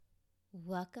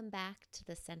Welcome back to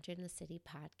the Centered in the City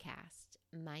podcast.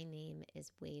 My name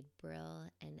is Wade Brill,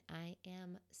 and I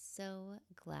am so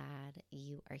glad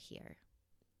you are here.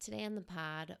 Today on the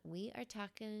pod, we are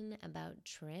talking about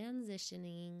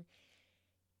transitioning.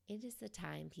 It is the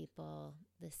time, people.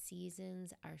 The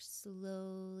seasons are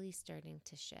slowly starting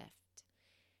to shift.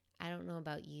 I don't know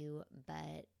about you,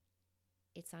 but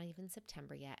it's not even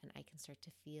September yet, and I can start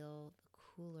to feel the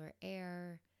cooler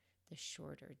air, the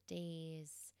shorter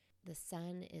days. The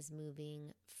sun is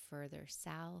moving further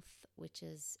south, which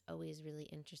is always really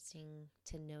interesting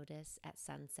to notice at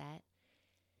sunset.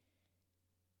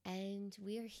 And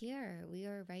we are here. We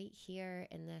are right here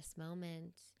in this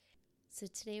moment. So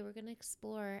today we're going to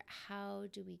explore how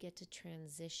do we get to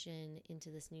transition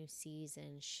into this new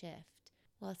season shift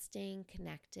while staying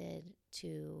connected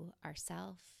to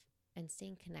ourself and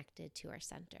staying connected to our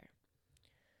center.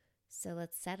 So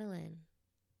let's settle in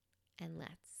and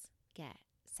let's get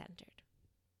centered.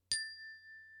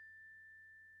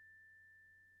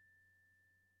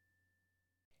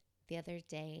 The other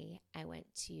day, I went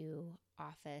to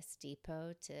Office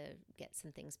Depot to get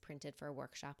some things printed for a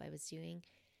workshop I was doing,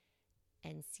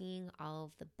 and seeing all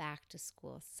of the back to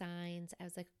school signs, I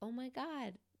was like, oh my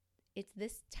God, it's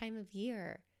this time of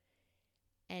year.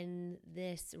 And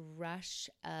this rush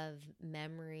of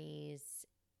memories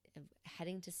of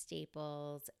heading to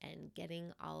Staples and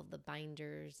getting all of the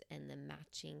binders and the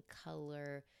matching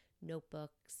color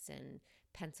notebooks and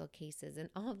pencil cases and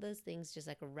all of those things just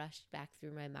like rushed back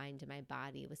through my mind and my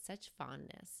body with such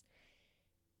fondness.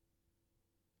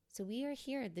 So we are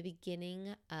here at the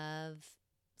beginning of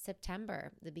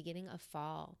September, the beginning of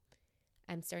fall.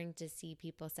 I'm starting to see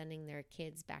people sending their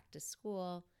kids back to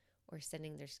school or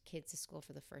sending their kids to school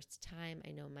for the first time.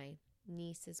 I know my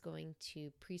niece is going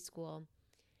to preschool,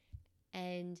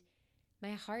 and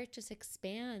my heart just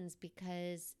expands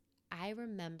because I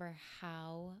remember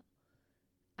how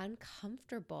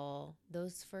uncomfortable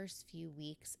those first few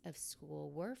weeks of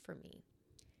school were for me.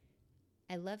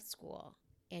 I loved school,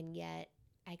 and yet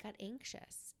I got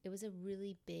anxious. It was a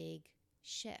really big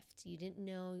shift. You didn't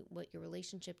know what your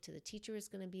relationship to the teacher was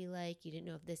going to be like. You didn't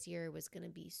know if this year was going to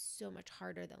be so much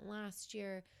harder than last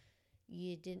year.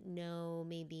 You didn't know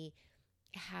maybe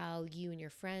how you and your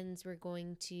friends were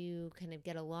going to kind of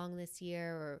get along this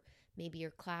year, or maybe your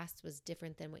class was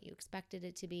different than what you expected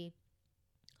it to be.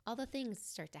 All the things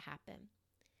start to happen.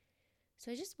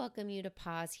 So I just welcome you to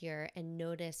pause here and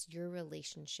notice your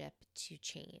relationship to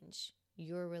change,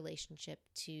 your relationship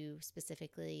to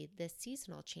specifically this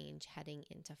seasonal change heading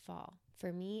into fall.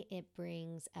 For me, it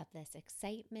brings up this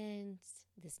excitement,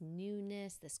 this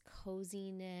newness, this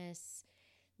coziness,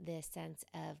 this sense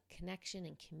of connection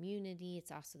and community.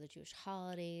 It's also the Jewish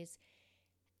holidays.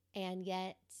 And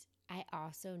yet I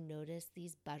also notice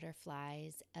these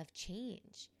butterflies of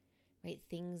change, right?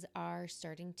 Things are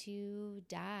starting to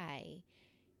die.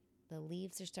 The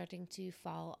leaves are starting to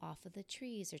fall off of the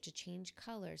trees or to change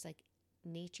colors. Like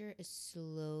nature is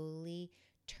slowly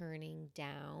turning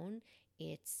down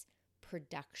its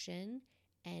production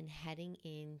and heading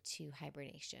into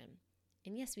hibernation.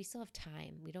 And yes, we still have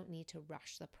time. We don't need to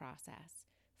rush the process.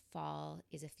 Fall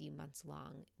is a few months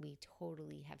long. We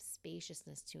totally have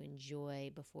spaciousness to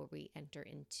enjoy before we enter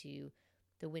into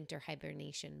the winter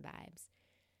hibernation vibes.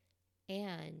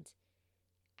 And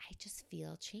I just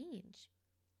feel change.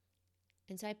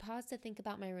 And so I pause to think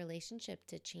about my relationship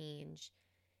to change.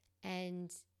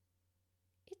 And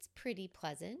it's pretty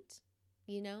pleasant.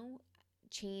 You know,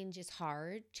 change is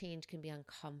hard. Change can be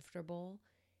uncomfortable.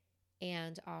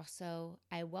 And also,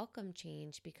 I welcome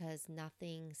change because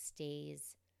nothing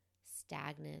stays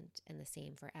stagnant and the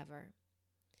same forever.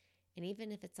 And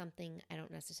even if it's something I don't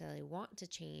necessarily want to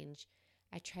change,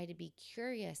 I try to be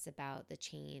curious about the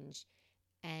change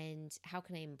and how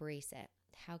can I embrace it?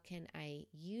 How can I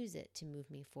use it to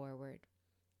move me forward?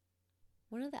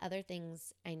 One of the other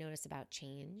things I notice about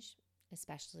change,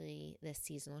 especially this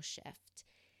seasonal shift,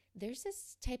 there's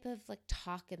this type of like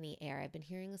talk in the air. I've been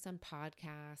hearing this on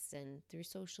podcasts and through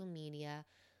social media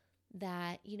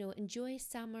that, enjoy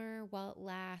summer while it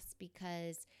lasts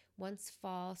because once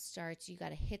fall starts, you got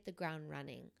to hit the ground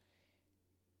running.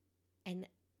 And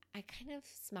I kind of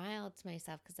smiled to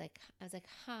myself because I was like,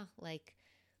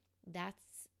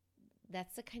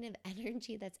 that's the kind of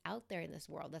energy that's out there in this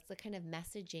world. That's the kind of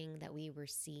messaging that we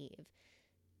receive.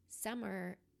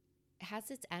 Summer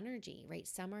has its energy, right?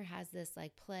 Summer has this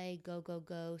like play, go, go,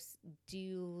 go,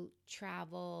 do,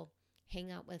 travel,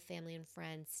 hang out with family and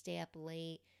friends, stay up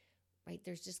late, right?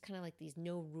 There's just kind of like these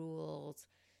no rules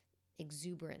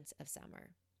exuberance of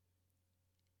summer.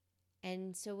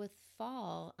 And so with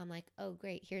fall, I'm like, oh,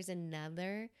 great. Here's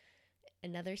another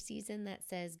Another season that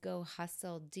says go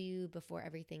hustle, do before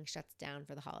everything shuts down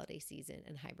for the holiday season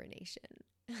and hibernation.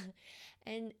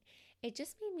 And it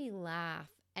just made me laugh.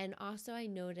 And also I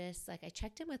noticed, like I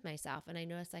checked in with myself and I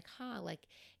noticed like, like,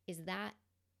 is that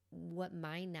what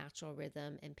my natural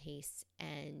rhythm and pace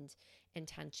and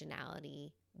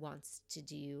intentionality wants to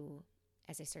do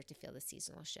as I start to feel the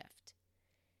seasonal shift?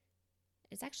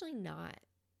 It's actually not.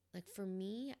 Like for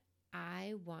me,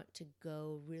 I want to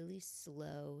go really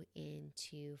slow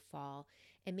into fall.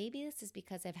 And maybe this is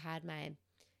because I've had my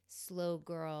slow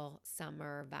girl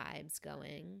summer vibes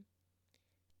going.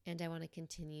 And I want to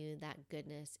continue that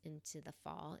goodness into the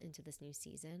fall, into this new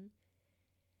season.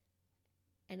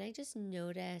 And I just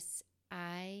notice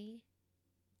I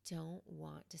don't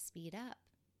want to speed up.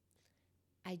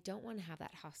 I don't want to have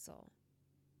that hustle.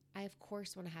 I, of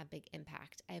course, want to have big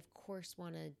impact. I, of course,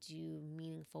 want to do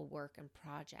meaningful work and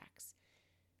projects.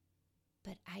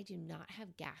 But I do not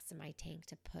have gas in my tank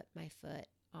to put my foot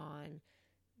on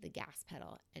the gas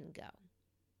pedal and go.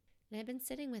 And I've been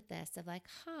sitting with this of like,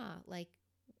 like,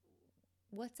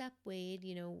 what's up, Wade?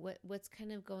 You know, what's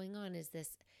kind of going on? Is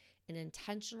this an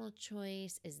intentional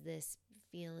choice? Is this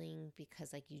feeling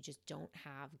because like you just don't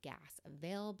have gas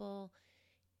available?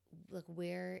 Like,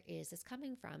 where is this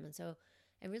coming from? And so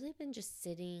I've really been just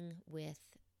sitting with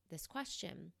this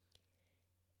question.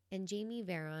 And Jamie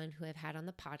Varon, who I've had on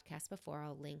the podcast before,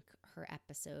 I'll link her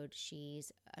episode.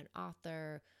 She's an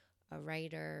author, a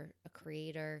writer, a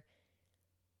creator.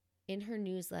 In her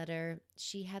newsletter,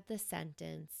 she had the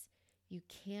sentence, "You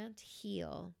can't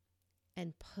heal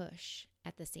and push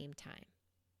at the same time."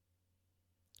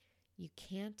 You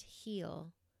can't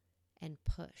heal and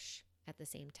push at the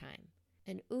same time.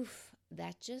 And oof,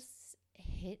 that just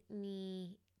hit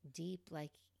me deep.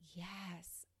 Like,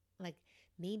 yes, like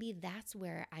maybe that's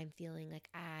where I'm feeling like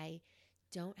I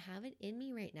don't have it in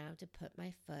me right now to put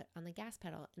my foot on the gas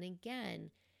pedal. And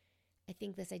again, I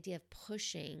think this idea of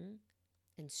pushing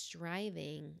and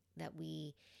striving that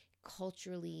we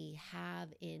culturally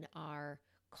have in our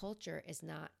culture is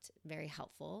not very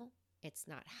helpful. It's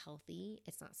not healthy.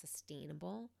 It's not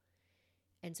sustainable.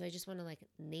 And so I just want to like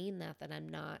name that I'm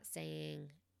not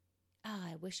saying,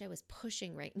 I wish I was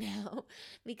pushing right now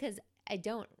because I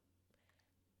don't.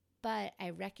 But I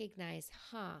recognize,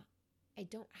 I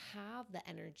don't have the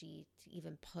energy to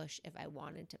even push if I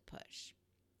wanted to push.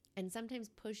 And sometimes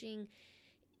pushing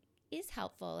is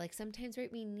helpful. Like sometimes,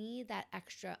 right, we need that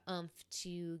extra oomph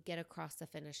to get across the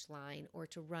finish line or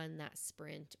to run that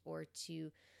sprint or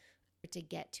to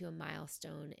get to a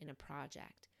milestone in a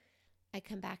project. I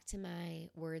come back to my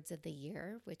words of the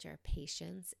year, which are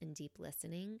patience and deep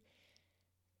listening.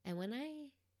 And when I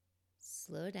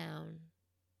slow down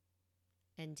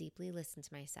and deeply listen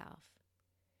to myself,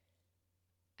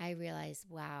 I realize,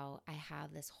 wow, I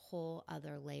have this whole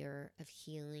other layer of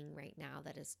healing right now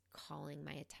that is calling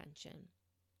my attention.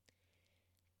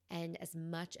 And as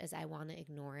much as I want to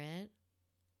ignore it,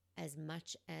 as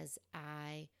much as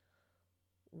I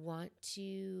want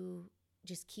to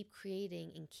just keep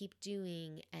creating and keep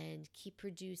doing and keep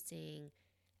producing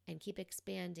and keep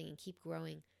expanding and keep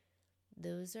growing,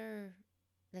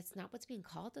 that's not what's being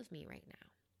called of me right now.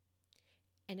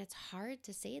 And it's hard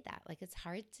to say that. Like, it's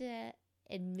hard to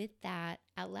admit that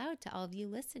out loud to all of you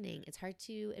listening. It's hard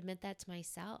to admit that to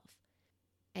myself.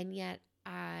 And yet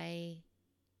I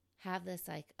have this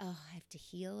like, I have to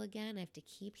heal again. I have to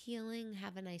keep healing.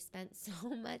 Haven't I spent so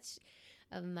much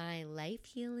of my life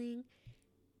healing?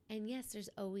 And yes, there's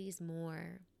always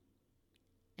more.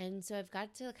 And so I've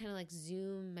got to kind of like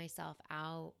zoom myself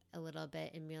out a little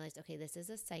bit and realize, okay, this is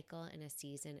a cycle and a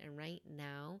season. And right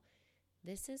now,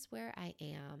 this is where I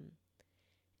am.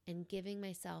 And giving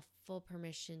myself full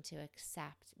permission to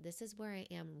accept, this is where I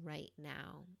am right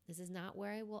now. This is not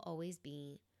where I will always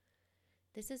be.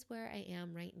 This is where I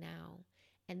am right now.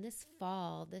 And this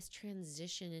fall, this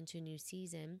transition into a new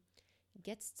season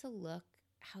gets to look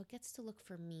how it gets to look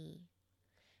for me.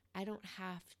 I don't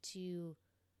have to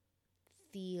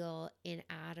feel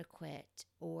inadequate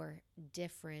or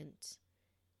different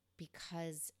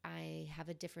because I have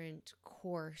a different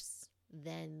course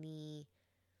than the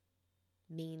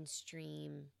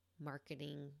mainstream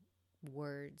marketing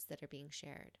words that are being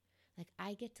shared. Like,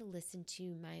 I get to listen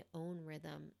to my own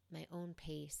rhythm, my own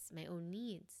pace, my own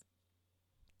needs.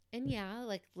 And yeah,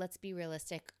 like, let's be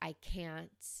realistic. I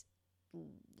can't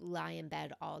lie in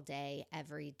bed all day,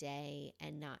 every day,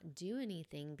 and not do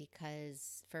anything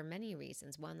because for many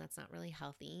reasons. One, that's not really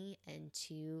healthy. And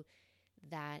two,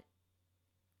 that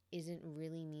isn't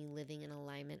really me living in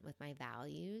alignment with my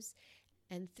values.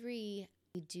 And three,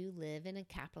 we do live in a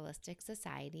capitalistic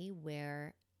society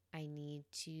where I need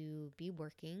to be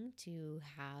working to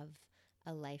have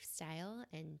a lifestyle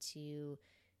and to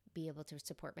be able to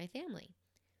support my family.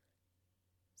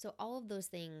 So all of those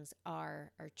things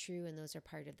are true, and those are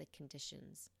part of the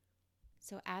conditions.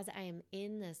 So as I am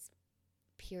in this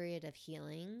period of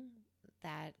healing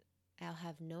that I'll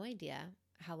have no idea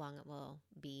how long it will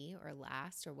be or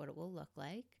last or what it will look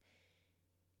like,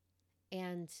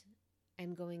 and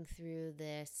I'm going through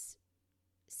this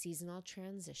seasonal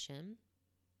transition,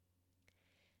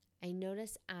 I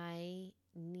notice I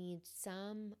need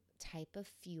some type of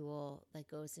fuel that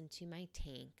goes into my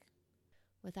tank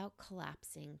without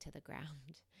collapsing to the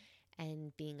ground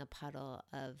and being a puddle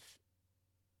of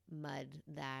mud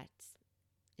that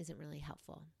isn't really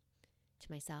helpful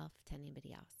to myself, to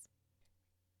anybody else.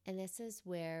 And this is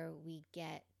where we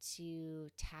get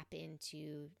to tap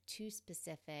into two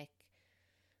specific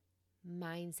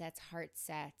mindsets, heart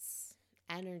sets,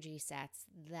 energy sets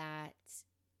that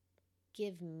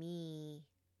give me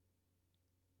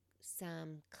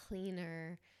some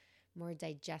cleaner, more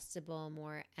digestible,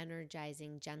 more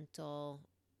energizing, gentle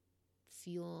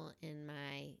fuel in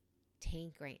my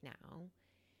tank right now.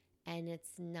 And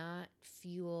it's not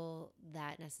fuel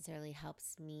that necessarily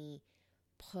helps me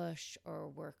push or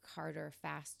work harder,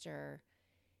 faster.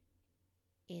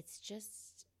 It's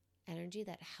just energy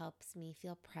that helps me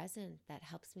feel present, that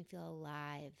helps me feel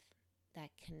alive, that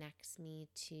connects me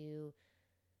to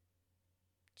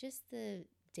just the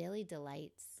daily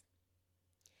delights.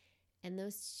 And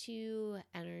those two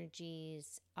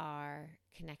energies are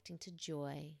connecting to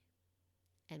joy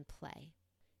and play.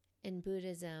 In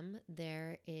Buddhism,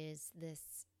 there is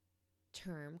this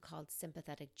term called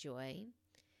sympathetic joy,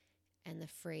 and the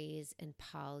phrase in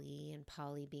Pali, and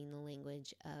Pali being the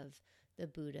language of the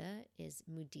Buddha, is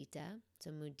mudita. So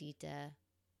mudita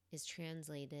is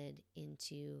translated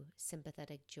into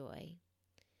sympathetic joy.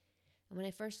 And when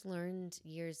I first learned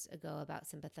years ago about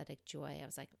sympathetic joy, I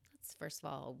was like, that's first of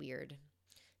all a weird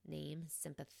name,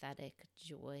 sympathetic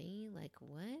joy. Like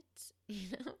what?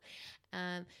 So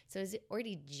I was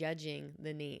already judging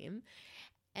the name.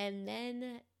 And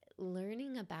then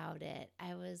learning about it,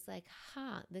 I was like,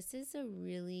 this is a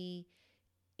really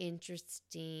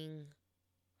interesting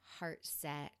heart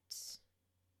set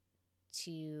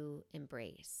to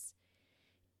embrace,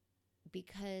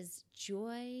 because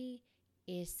joy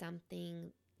is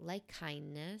something like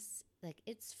kindness, like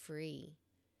it's free.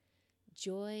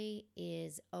 Joy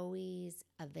is always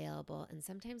available, and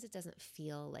sometimes it doesn't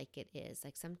feel like it is.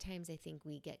 Like sometimes I think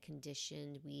we get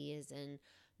conditioned, we as in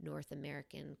North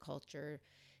American culture,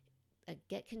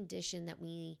 get conditioned that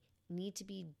we need to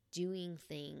be doing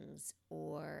things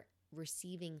or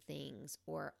receiving things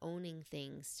or owning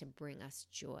things to bring us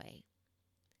joy.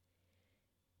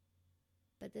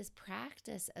 But this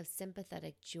practice of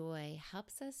sympathetic joy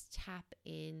helps us tap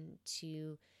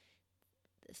into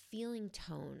the feeling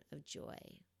tone of joy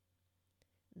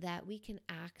that we can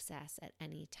access at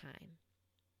any time.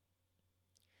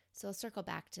 So I'll circle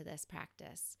back to this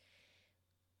practice.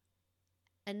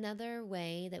 Another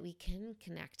way that we can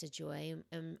connect to joy,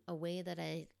 and a way that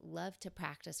I love to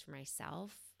practice for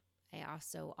myself, I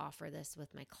also offer this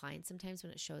with my clients sometimes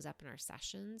when it shows up in our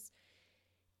sessions,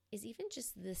 is even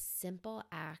just this simple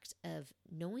act of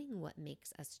knowing what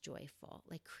makes us joyful,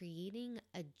 like creating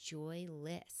a joy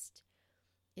list.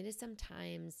 It is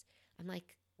sometimes, I'm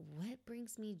like, what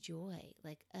brings me joy?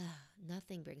 Like,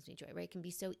 nothing brings me joy, right? It can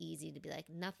be so easy to be like,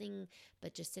 nothing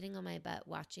but just sitting on my butt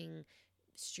watching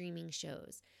streaming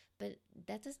shows. But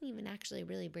that doesn't even actually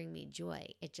really bring me joy.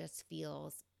 It just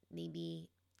feels maybe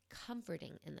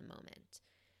comforting in the moment.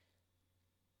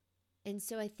 And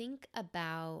so I think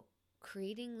about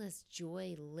creating this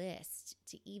joy list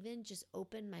to even just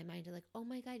open my mind to like, oh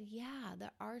my God, yeah,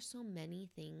 there are so many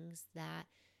things that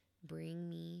bring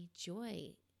me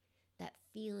joy. That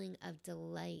feeling of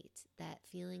delight, that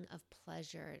feeling of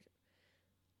pleasure.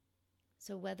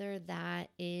 So whether that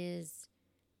is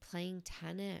playing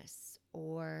tennis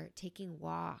or taking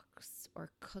walks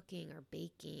or cooking or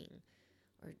baking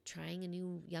or trying a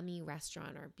new yummy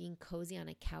restaurant or being cozy on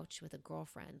a couch with a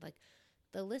girlfriend, like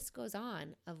the list goes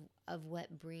on of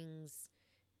what brings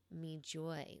me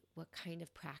joy, what kind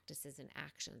of practices and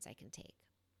actions I can take.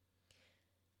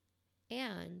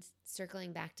 And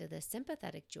circling back to the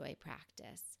sympathetic joy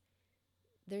practice,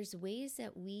 there's ways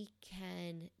that we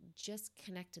can just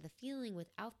connect to the feeling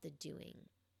without the doing.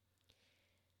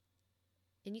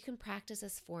 And you can practice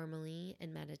this formally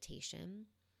in meditation,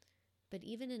 but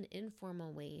even in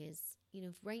informal ways,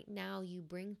 if right now you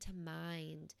bring to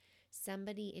mind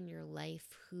somebody in your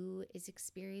life who is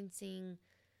experiencing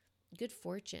good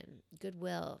fortune,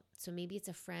 goodwill. So maybe it's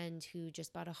a friend who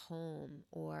just bought a home,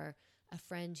 or a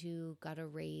friend who got a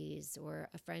raise, or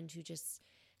a friend who just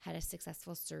had a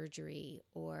successful surgery,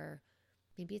 or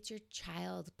maybe it's your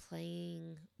child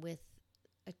playing with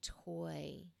a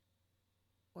toy.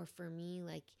 Or for me,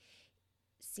 like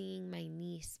seeing my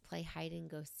niece play hide and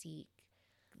go seek.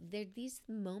 There are these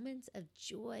moments of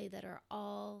joy that are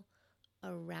all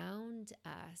around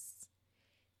us.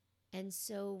 And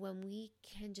so when we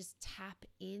can just tap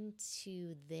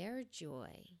into their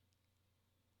joy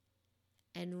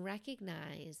and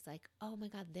recognize, like, oh my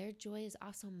God, their joy is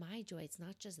also my joy. It's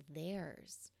not just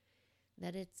theirs,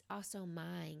 that it's also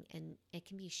mine, and it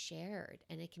can be shared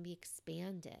and it can be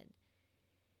expanded.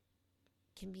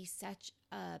 Can be such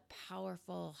a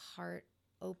powerful, heart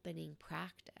opening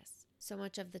practice. So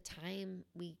much of the time,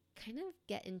 we kind of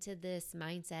get into this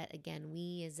mindset again,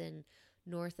 we as in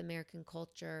North American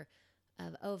culture,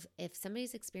 of, oh, if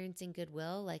somebody's experiencing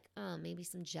goodwill, like, oh, maybe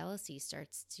some jealousy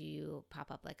starts to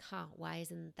pop up, like, why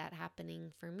isn't that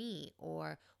happening for me?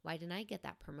 Or why didn't I get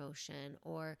that promotion?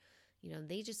 Or,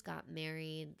 they just got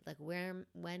married, like, when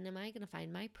am I going to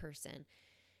find my person?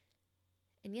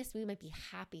 And yes, we might be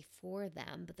happy for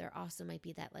them, but there also might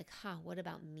be that, like, what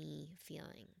about me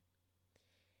feeling?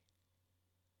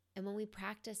 And when we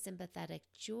practice sympathetic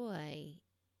joy,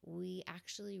 we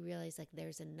actually realize, like,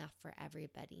 there's enough for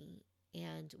everybody.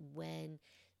 And when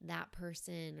that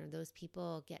person or those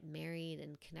people get married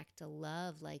and connect to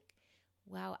love, like,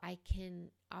 wow, I can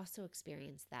also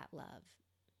experience that love.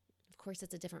 Of course,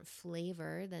 it's a different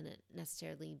flavor than it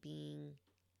necessarily being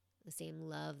the same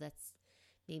love that's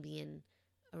maybe in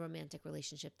a romantic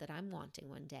relationship that I'm wanting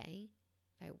one day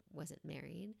if I wasn't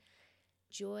married.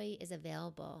 Joy is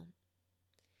available.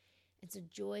 And so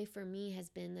joy for me has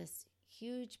been this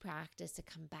huge practice to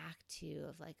come back to,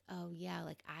 of like, oh yeah,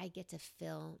 like I get to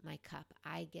fill my cup.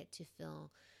 I get to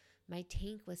fill my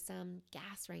tank with some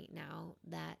gas right now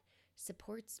that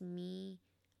supports me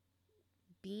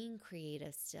being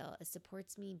creative still. It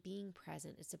supports me being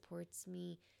present. It supports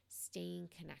me staying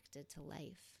connected to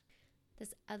life.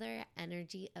 This other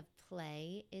energy of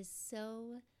play is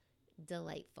so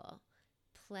delightful.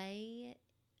 Play,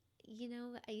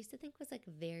 I used to think was like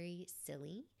very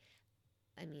silly.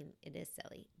 I mean, it is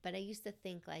silly, but I used to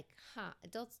think like,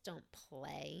 adults don't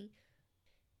play.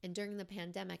 And during the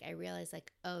pandemic, I realized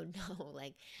like, oh no,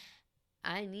 like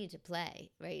I need to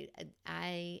play, right?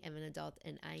 I am an adult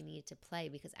and I need to play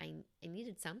because I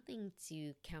needed something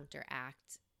to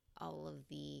counteract all of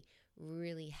the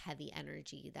really heavy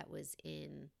energy that was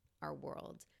in our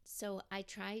world. So I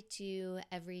try to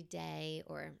every day,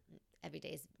 or every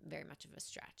day is very much of a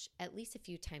stretch, at least a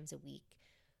few times a week,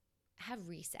 have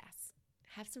recess.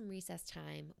 Have some recess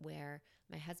time where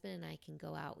my husband and I can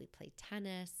go out, we play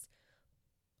tennis,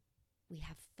 we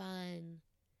have fun,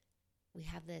 we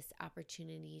have this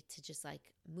opportunity to just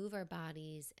like move our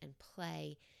bodies and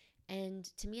play. And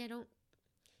to me,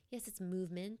 yes, it's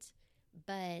movement,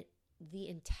 but the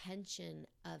intention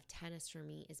of tennis for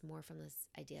me is more from this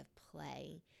idea of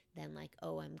play than like,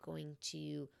 oh, I'm going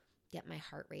to get my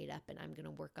heart rate up and I'm going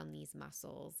to work on these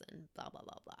muscles and blah, blah,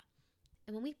 blah, blah.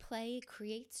 And when we play, it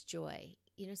creates joy.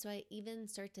 So I even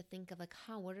start to think of like,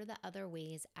 what are the other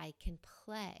ways I can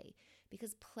play?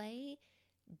 Because play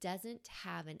doesn't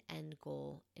have an end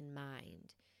goal in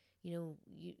mind. You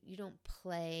don't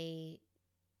play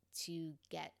to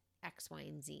get X, Y,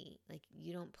 and Z. Like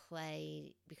you don't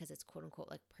play because it's quote unquote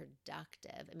like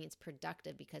productive. I mean, it's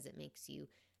productive because it makes you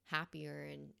happier,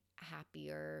 and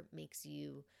happier makes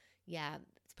you,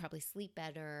 probably sleep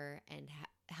better and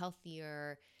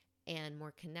healthier and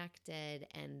more connected.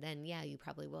 And then, you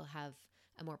probably will have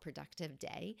a more productive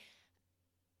day.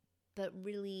 But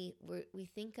really, we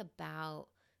think about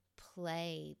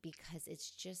play because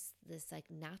it's just this like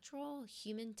natural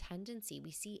human tendency.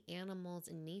 We see animals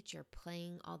in nature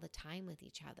playing all the time with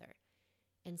each other.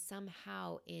 And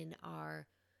somehow in our,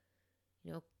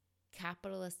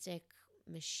 capitalistic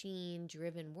machine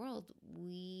driven world,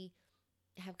 we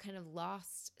have kind of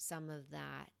lost some of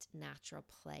that natural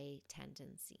play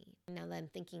tendency. Now that I'm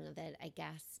thinking of it, I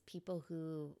guess people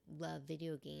who love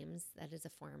video games, that is a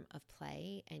form of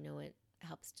play. I know it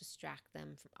helps distract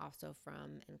them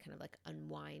from and kind of like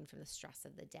unwind from the stress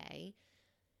of the day.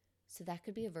 So that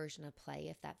could be a version of play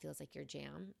if that feels like your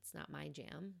jam. It's not my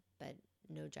jam, but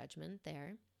no judgment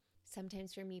there.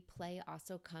 Sometimes for me, play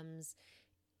also comes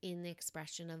in the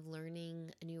expression of learning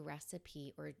a new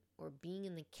recipe or being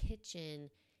in the kitchen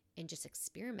and just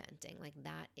experimenting. Like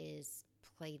that is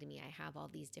play to me. I have all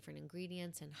these different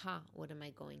ingredients and what am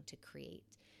I going to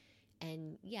create?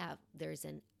 And there's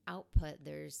an output.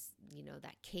 There's,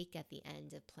 that cake at the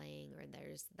end of playing, or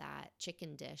there's that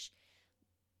chicken dish.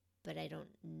 but I don't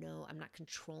know, I'm not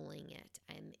controlling it.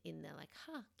 I'm in the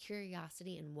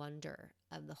curiosity and wonder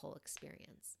of the whole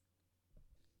experience.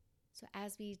 So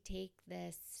as we take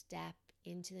this step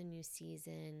into the new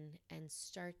season and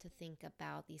start to think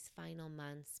about these final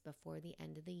months before the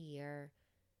end of the year,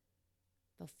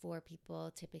 before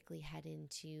people typically head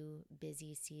into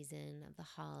busy season of the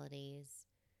holidays,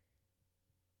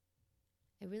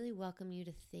 I really welcome you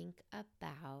to think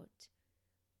about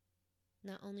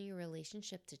not only your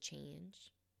relationship to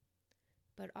change,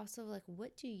 but also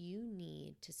what do you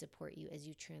need to support you as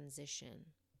you transition?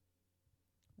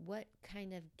 What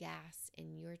kind of gas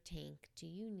in your tank do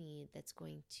you need that's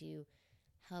going to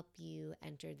help you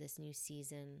enter this new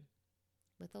season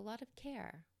with a lot of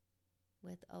care,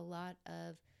 with a lot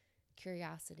of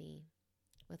curiosity,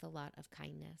 with a lot of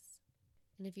kindness?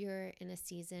 And if you're in a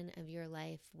season of your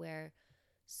life where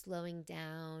slowing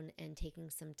down and taking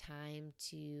some time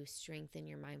to strengthen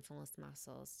your mindfulness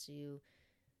muscles, to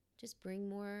just bring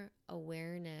more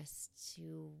awareness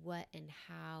to what and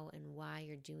how and why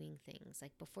you're doing things.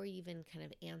 Like before you even kind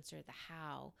of answer the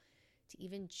how, to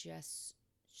even just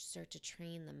start to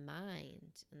train the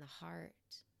mind and the heart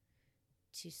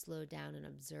to slow down and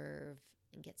observe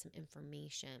and get some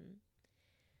information.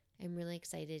 I'm really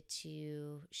excited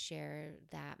to share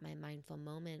that my Mindful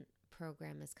Moment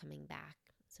program is coming back.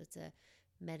 So it's a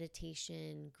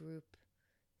meditation group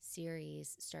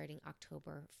series starting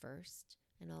October 1st.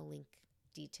 And I'll link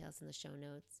details in the show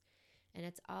notes. And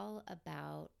it's all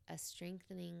about us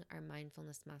strengthening our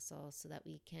mindfulness muscles so that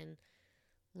we can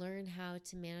learn how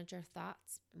to manage our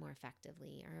thoughts more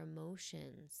effectively, our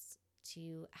emotions,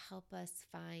 to help us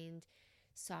find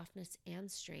softness and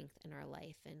strength in our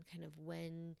life, and kind of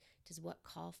when does what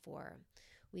call for.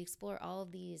 We explore all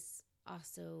of these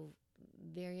also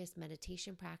various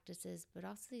meditation practices, but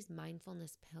also these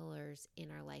mindfulness pillars in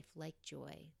our life, like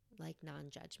joy, like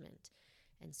non-judgment,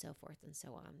 and so forth and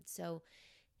so on. So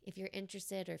if you're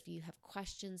interested, or if you have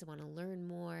questions, want to learn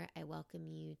more, I welcome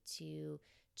you to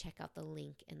check out the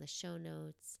link in the show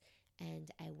notes, and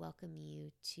I welcome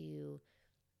you to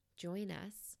join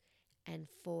us. And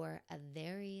for a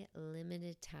very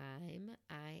limited time,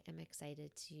 I am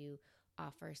excited to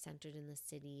offer Centered in the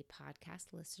City podcast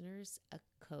listeners a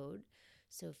code.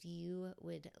 So if you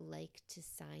would like to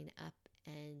sign up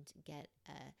and get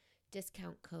a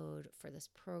discount code for this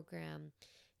program,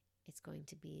 it's going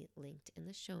to be linked in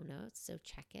the show notes. So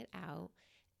check it out.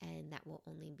 And that will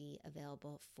only be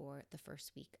available for the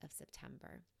first week of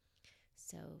September.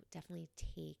 So definitely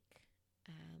take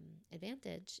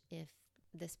advantage if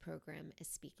this program is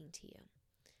speaking to you.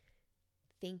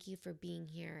 Thank you for being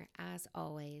here as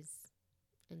always.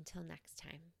 Until next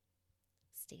time,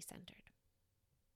 stay centered.